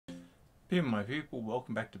Hey my people,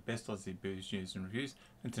 welcome back to Best Aussie Booze News and Reviews,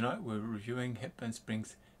 and tonight we're reviewing Hepburn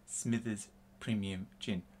Springs Smithers Premium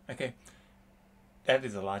Gin. Okay, that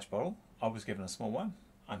is a large bottle. I was given a small one.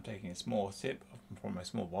 I'm taking a small sip from a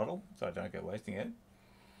small bottle so I don't go wasting it.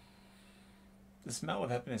 The smell of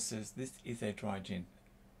happiness says this is a dry gin.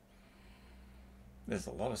 There's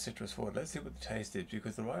a lot of citrus for it. Let's see what the taste is,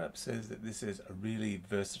 because the write-up says that this is a really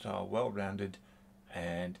versatile, well-rounded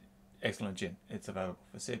and excellent gin. It's available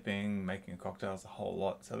for sipping, making cocktails, a whole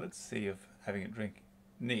lot. So let's see if drinking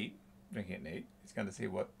it neat, is going to see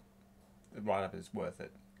what the write-up is worth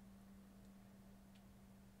it.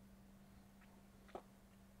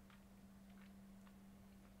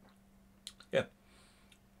 Yeah.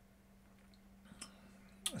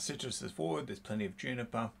 Citrus is forward, there's plenty of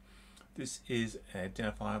juniper. This is an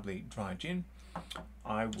identifiably dry gin.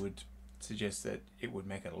 I would suggest that it would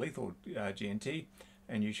make it a lethal G&T,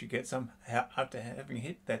 and you should get some after having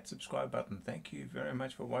hit that subscribe button. Thank you very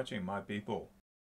much for watching, my people.